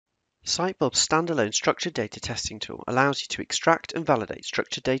Sitebulb's standalone structured data testing tool allows you to extract and validate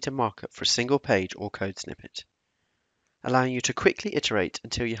structured data markup for a single page or code snippet, allowing you to quickly iterate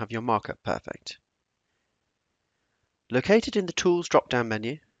until you have your markup perfect. Located in the Tools drop-down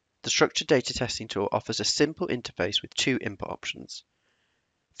menu, the structured data testing tool offers a simple interface with two input options: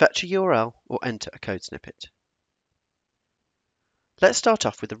 fetch a URL or enter a code snippet. Let's start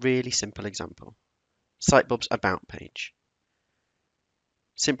off with a really simple example: Sitebulb's About page.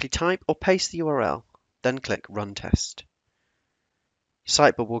 Simply type or paste the URL, then click Run Test.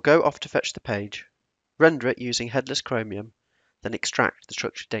 Sitebulb will go off to fetch the page, render it using headless Chromium, then extract the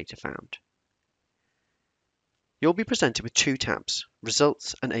structured data found. You'll be presented with two tabs,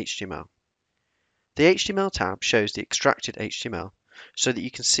 Results and HTML. The HTML tab shows the extracted HTML so that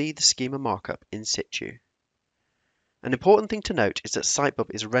you can see the schema markup in situ. An important thing to note is that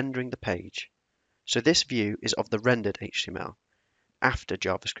Sitebulb is rendering the page, so this view is of the rendered HTML after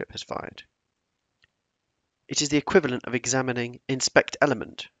JavaScript has fired. It is the equivalent of examining Inspect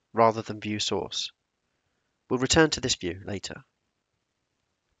Element rather than View Source. We'll return to this view later.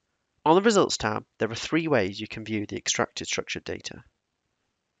 On the Results tab, there are three ways you can view the extracted structured data.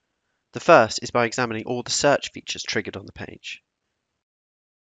 The first is by examining all the search features triggered on the page.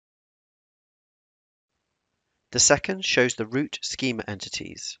 The second shows the root schema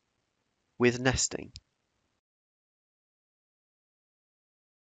entities with nesting.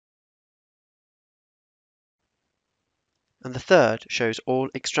 And the third shows all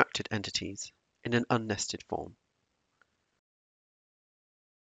extracted entities in an unnested form.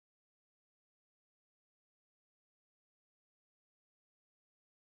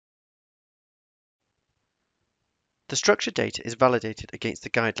 The structured data is validated against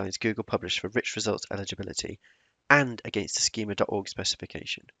the guidelines Google published for rich results eligibility and against the schema.org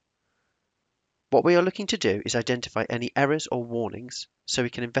specification. What we are looking to do is identify any errors or warnings so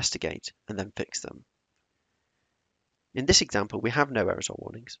we can investigate and then fix them. In this example, we have no errors or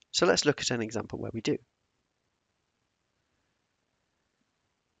warnings, so let's look at an example where we do.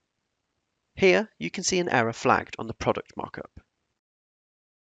 Here, you can see an error flagged on the product markup.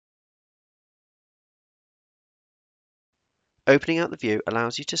 Opening out the view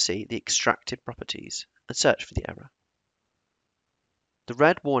allows you to see the extracted properties and search for the error. The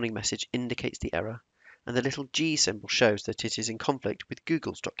red warning message indicates the error, and the little G symbol shows that it is in conflict with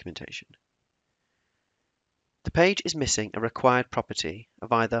Google's documentation. The page is missing a required property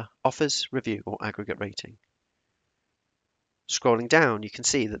of either offers, review, or aggregate rating. Scrolling down, you can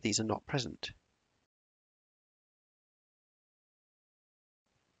see that these are not present.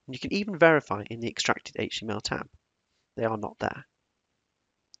 And you can even verify in the extracted HTML tab. They are not there.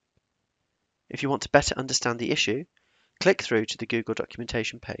 If you want to better understand the issue, click through to the Google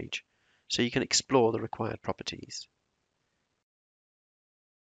documentation page so you can explore the required properties.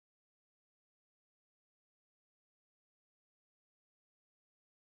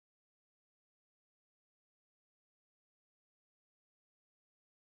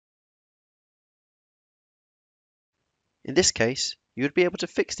 In this case, you would be able to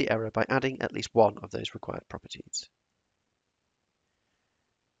fix the error by adding at least one of those required properties.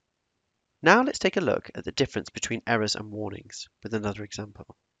 Now let's take a look at the difference between errors and warnings with another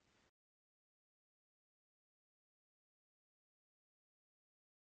example.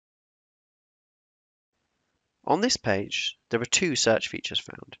 On this page, there are two search features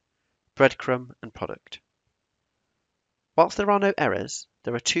found: breadcrumb and product. Whilst there are no errors,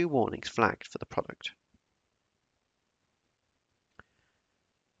 there are two warnings flagged for the product.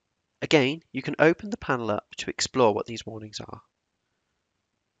 Again, you can open the panel up to explore what these warnings are.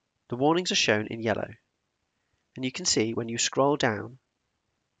 The warnings are shown in yellow, and you can see when you scroll down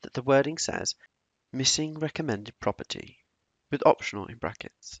that the wording says missing recommended property with optional in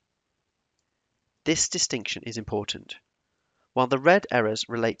brackets. This distinction is important. While the red errors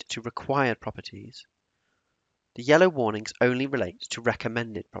relate to required properties, the yellow warnings only relate to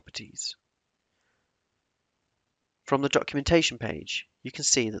recommended properties. From the documentation page, you can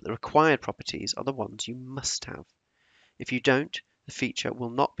see that the required properties are the ones you must have. If you don't, the feature will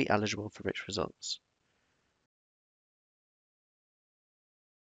not be eligible for rich results.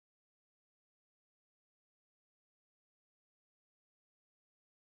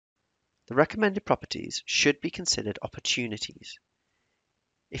 The recommended properties should be considered opportunities.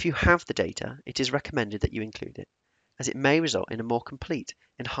 If you have the data, it is recommended that you include it, as it may result in a more complete,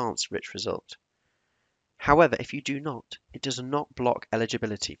 enhanced rich result. However, if you do not, it does not block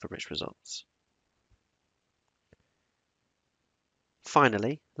eligibility for rich results.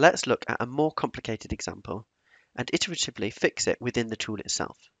 Finally, let's look at a more complicated example and iteratively fix it within the tool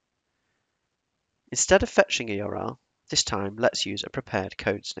itself. Instead of fetching a URL, this time let's use a prepared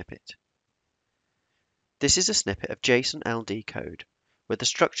code snippet. This is a snippet of JSON LD code where the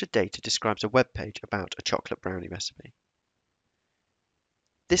structured data describes a web page about a chocolate brownie recipe.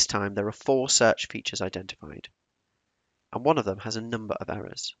 This time there are 4 search features identified, and one of them has a number of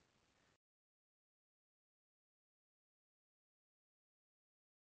errors.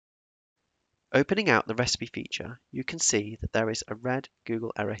 Opening out the recipe feature, you can see that there is a red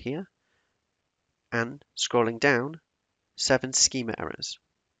Google error here, and scrolling down, 7 schema errors,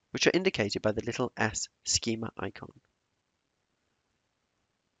 which are indicated by the little S schema icon.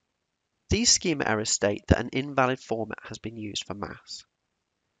 These schema errors state that an invalid format has been used for maths.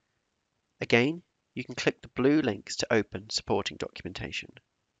 Again, you can click the blue links to open supporting documentation.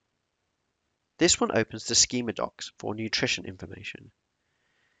 This one opens the schema docs for nutrition information.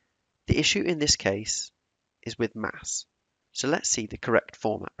 The issue in this case is with maths, so let's see the correct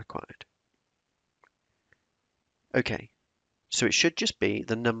format required. Okay, so it should just be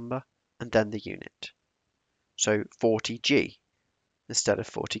the number and then the unit. So 40g instead of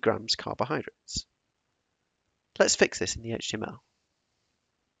 40 grams carbohydrates. Let's fix this in the HTML.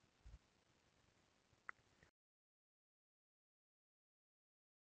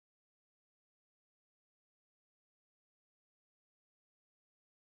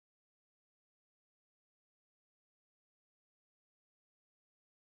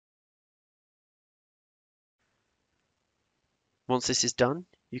 Once this is done,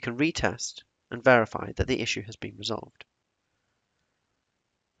 you can retest and verify that the issue has been resolved.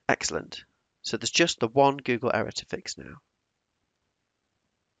 Excellent. So there's just the one Google error to fix now.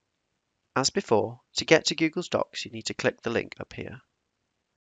 As before, to get to Google's Docs, you need to click the link up here.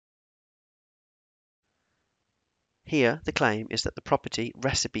 Here, the claim is that the property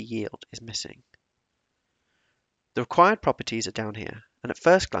recipe yield is missing. The required properties are down here, and at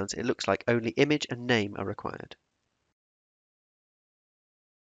first glance it looks like only image and name are required.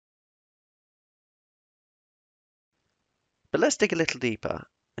 But let's dig a little deeper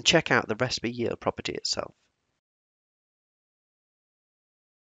and check out the recipe yield property itself.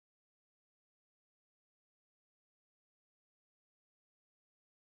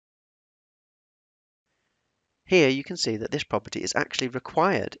 Here you can see that this property is actually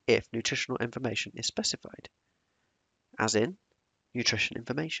required if nutritional information is specified, as in nutrition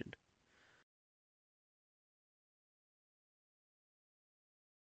information.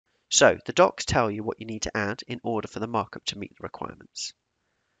 So the docs tell you what you need to add in order for the markup to meet the requirements.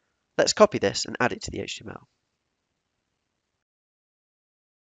 Let's copy this and add it to the HTML.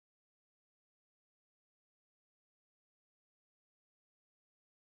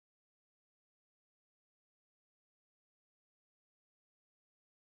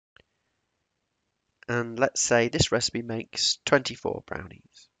 And let's say this recipe makes 24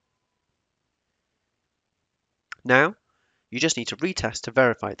 brownies. Now, you just need to retest to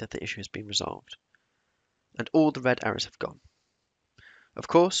verify that the issue has been resolved, and all the red errors have gone. Of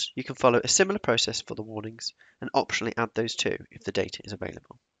course, you can follow a similar process for the warnings and optionally add those too if the data is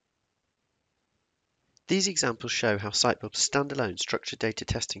available. These examples show how Sitebulb's standalone structured data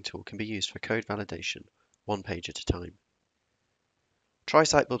testing tool can be used for code validation, one page at a time. Try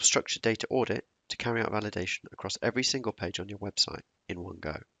Sitebulb's structured data audit to carry out validation across every single page on your website in one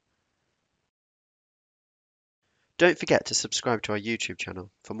go. Don't forget to subscribe to our YouTube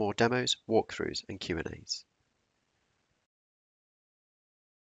channel for more demos, walkthroughs, and Q&As.